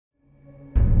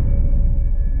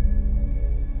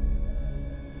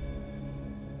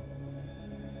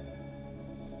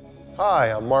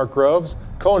Hi, I'm Mark Groves,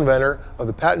 co-inventor of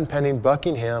the patent-pending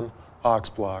Buckingham OX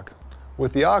block.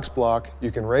 With the OX block,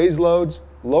 you can raise loads,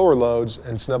 lower loads,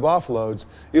 and snub off loads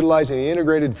utilizing the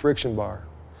integrated friction bar.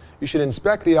 You should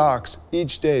inspect the OX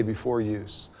each day before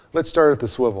use. Let's start at the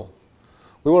swivel.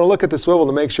 We want to look at the swivel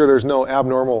to make sure there's no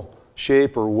abnormal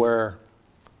shape or wear.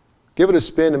 Give it a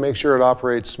spin to make sure it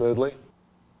operates smoothly.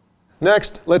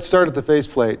 Next, let's start at the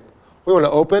faceplate. We want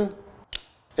to open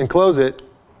and close it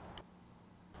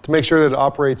to make sure that it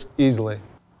operates easily.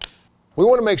 We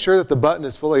want to make sure that the button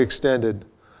is fully extended.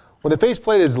 When the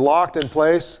faceplate is locked in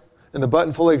place and the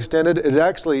button fully extended, it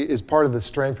actually is part of the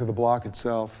strength of the block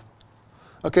itself.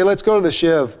 Okay, let's go to the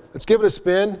shiv. Let's give it a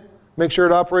spin, make sure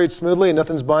it operates smoothly and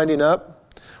nothing's binding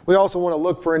up. We also want to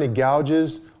look for any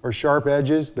gouges or sharp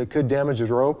edges that could damage the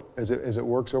rope as it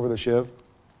works over the shiv.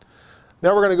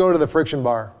 Now we're going to go to the friction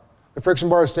bar. The friction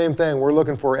bar is the same thing. We're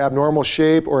looking for abnormal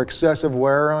shape or excessive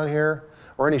wear on here,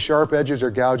 or any sharp edges or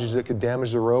gouges that could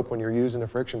damage the rope when you're using a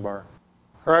friction bar.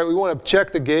 All right, we want to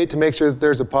check the gate to make sure that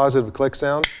there's a positive click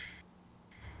sound.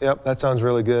 Yep, that sounds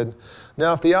really good.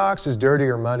 Now, if the OX is dirty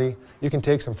or muddy, you can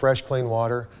take some fresh, clean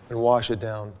water and wash it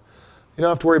down. You don't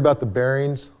have to worry about the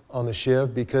bearings on the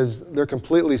shiv because they're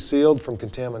completely sealed from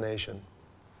contamination.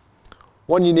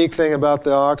 One unique thing about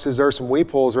the OX is there are some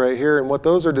weep holes right here, and what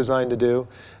those are designed to do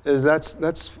is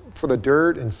that's for the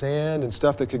dirt and sand and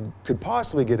stuff that could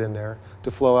possibly get in there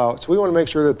to flow out. So we want to make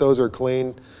sure that those are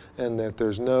clean and that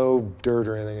there's no dirt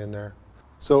or anything in there.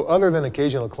 So other than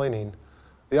occasional cleaning,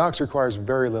 the OX requires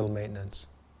very little maintenance.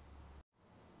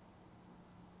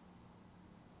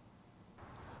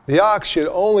 The OX should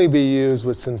only be used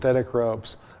with synthetic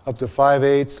ropes, up to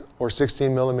 5/8 or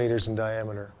 16 millimeters in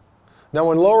diameter. Now,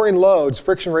 when lowering loads,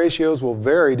 friction ratios will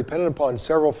vary depending upon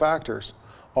several factors.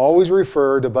 Always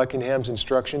refer to Buckingham's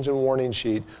instructions and warning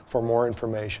sheet for more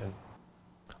information.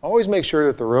 Always make sure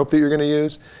that the rope that you're going to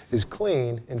use is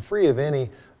clean and free of any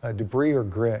debris or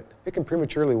grit. It can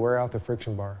prematurely wear out the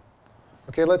friction bar.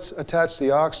 Okay, let's attach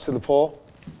the OX to the pole.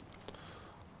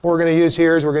 What we're going to use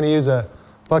here is we're going to use a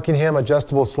Buckingham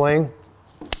adjustable sling.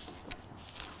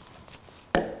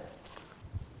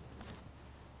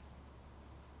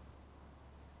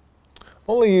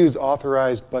 Only use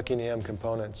authorized Buckingham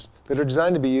components that are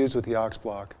designed to be used with the OX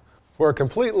block. For a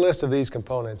complete list of these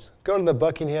components, go to the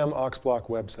Buckingham OX block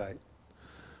website.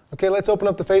 Okay, let's open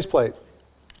up the faceplate.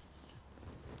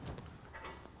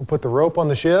 We'll put the rope on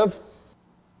the shiv,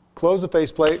 close the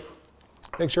faceplate,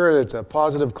 make sure that it's a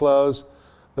positive close,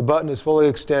 the button is fully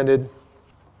extended.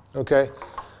 Okay,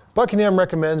 Buckingham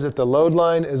recommends that the load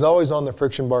line is always on the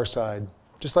friction bar side,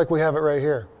 just like we have it right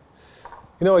here.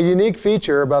 You know, a unique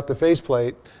feature about the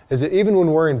faceplate is that even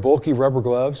when wearing bulky rubber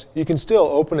gloves, you can still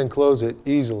open and close it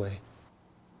easily.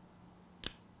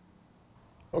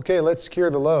 Okay, let's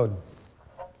secure the load.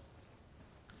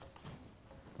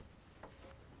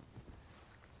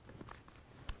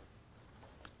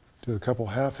 Do a couple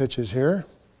half hitches here.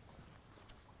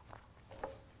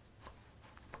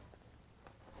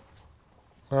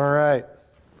 All right.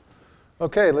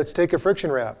 Okay, let's take a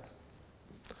friction wrap.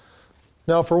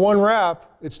 Now, for one wrap,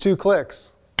 it's 2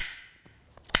 clicks.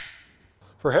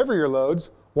 For heavier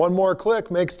loads, one more click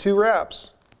makes 2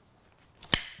 wraps.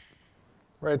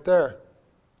 Right there.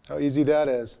 How easy that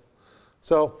is.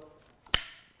 So,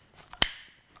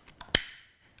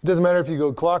 it doesn't matter if you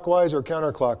go clockwise or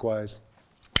counterclockwise.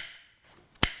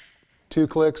 2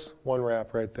 clicks, 1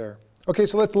 wrap right there. Okay,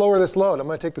 so let's lower this load. I'm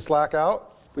going to take the slack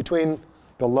out between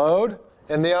the load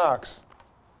and the OX.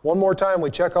 One more time, we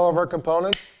check all of our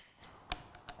components.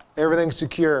 Everything's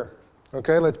secure.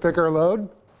 Okay, let's pick our load.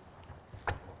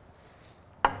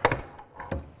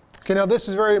 Okay, now this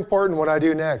is very important what I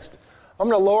do next. I'm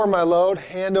going to lower my load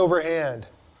hand over hand.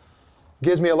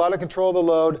 Gives me a lot of control of the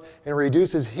load and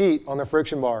reduces heat on the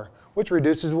friction bar, which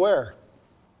reduces wear.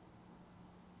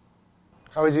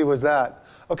 How easy was that?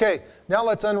 Okay, now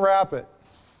let's unwrap it.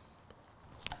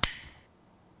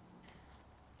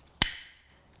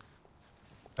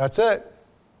 That's it.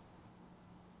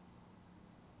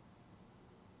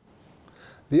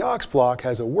 The OX block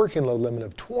has a working load limit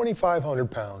of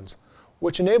 2,500 pounds,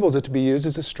 which enables it to be used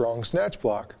as a strong snatch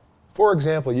block. For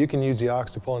example, you can use the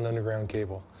OX to pull an underground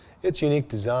cable. Its unique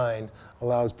design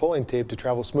allows pulling tape to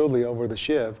travel smoothly over the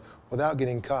shiv without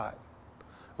getting caught.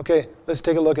 Okay, let's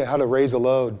take a look at how to raise a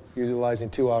load utilizing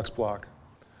 2 OX block.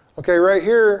 Okay, right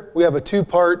here we have a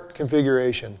 2-part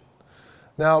configuration.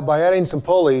 Now, by adding some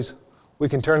pulleys, we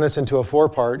can turn this into a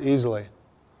 4-part easily.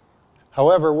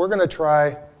 However, we're going to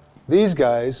try these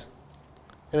guys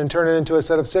and then turn it into a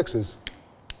set of 6s.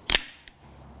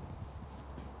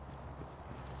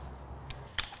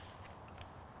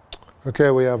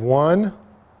 Okay, we have 1,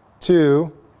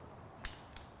 2,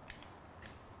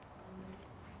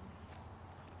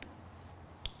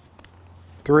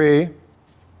 3,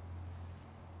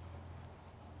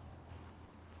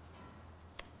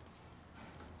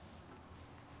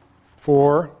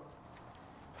 4,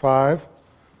 5,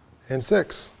 and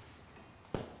 6.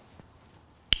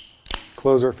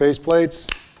 Close our face plates.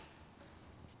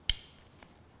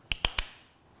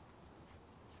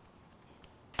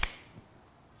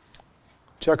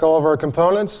 Check all of our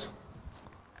components.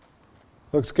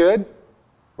 Looks good.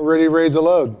 We're ready to raise the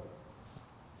load.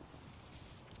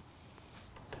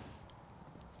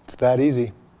 It's that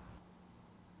easy.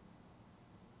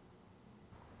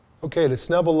 Okay, to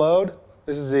snub a load,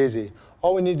 this is easy.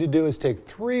 All we need to do is take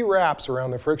 3 wraps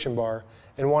around the friction bar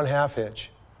and 1 half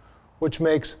hitch, which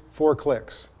makes 4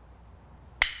 clicks.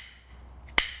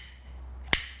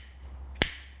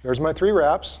 There's my 3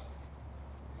 wraps.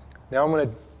 Now I'm going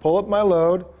to pull up my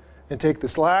load and take the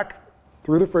slack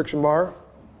through the friction bar,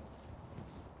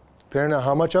 depending on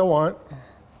how much I want.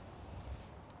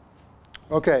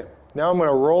 Okay, now I'm going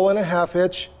to roll in a half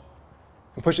hitch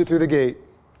and push it through the gate.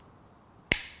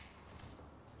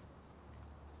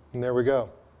 And there we go.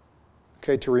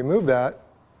 Okay, to remove that,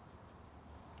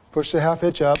 push the half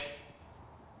hitch up,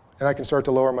 and I can start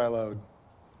to lower my load.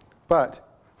 But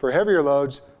for heavier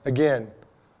loads, again,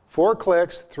 4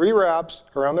 clicks, 3 wraps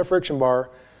around the friction bar,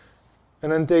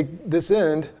 and then take this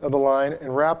end of the line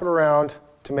and wrap it around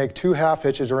to make 2 half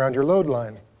hitches around your load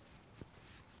line.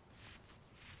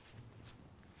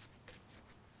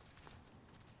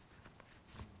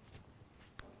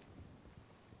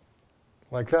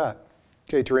 Like that.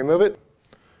 Okay, to remove it,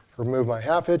 remove my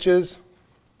half hitches.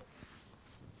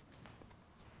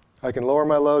 I can lower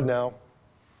my load now,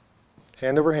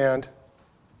 hand over hand,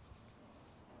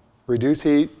 reduce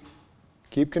heat,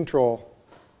 keep control.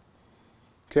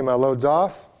 Okay, my load's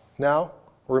off. Now,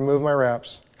 remove my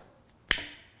wraps.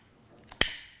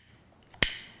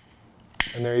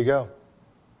 And there you go.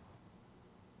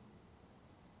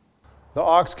 The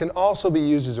aux can also be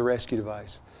used as a rescue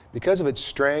device. Because of its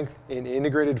strength and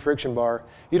integrated friction bar,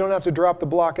 you don't have to drop the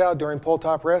block out during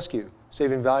pull-top rescue,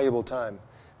 saving valuable time,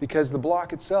 because the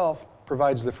block itself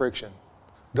provides the friction.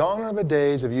 Gone are the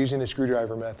days of using a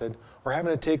screwdriver method or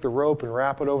having to take the rope and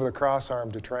wrap it over the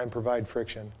crossarm to try and provide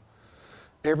friction.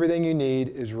 Everything you need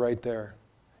is right there.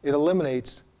 It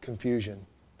eliminates confusion.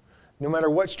 No matter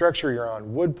what structure you're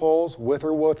on, wood poles with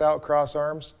or without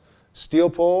crossarms, steel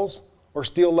poles, or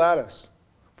steel lattice.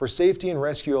 For safety and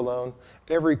rescue alone,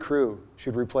 every crew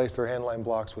should replace their handline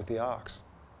blocks with the aux.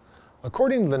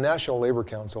 According to the National Labor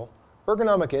Council,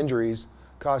 ergonomic injuries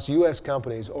cost U.S.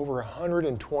 companies over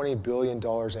 $120 billion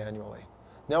annually.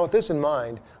 Now with this in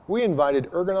mind, we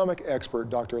invited ergonomic expert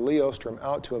Dr. Lee Ostrom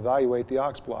out to evaluate the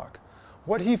aux block.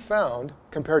 What he found,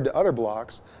 compared to other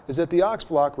blocks, is that the aux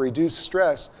block reduced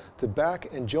stress to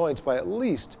back and joints by at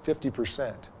least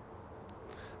 50%.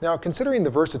 Now, considering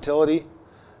the versatility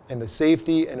and the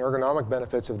safety and ergonomic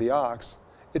benefits of the aux,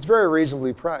 it's very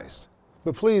reasonably priced.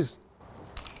 But please,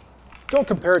 don't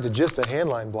compare it to just a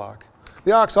handline block.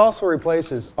 The aux also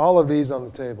replaces all of these on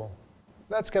the table.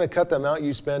 That's going to cut the amount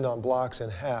you spend on blocks in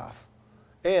half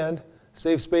and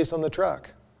save space on the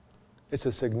truck. It's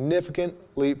a significant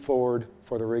leap forward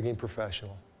for the rigging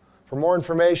professional. For more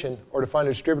information or to find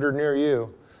a distributor near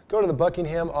you, go to the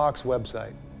Buckingham OX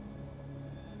website.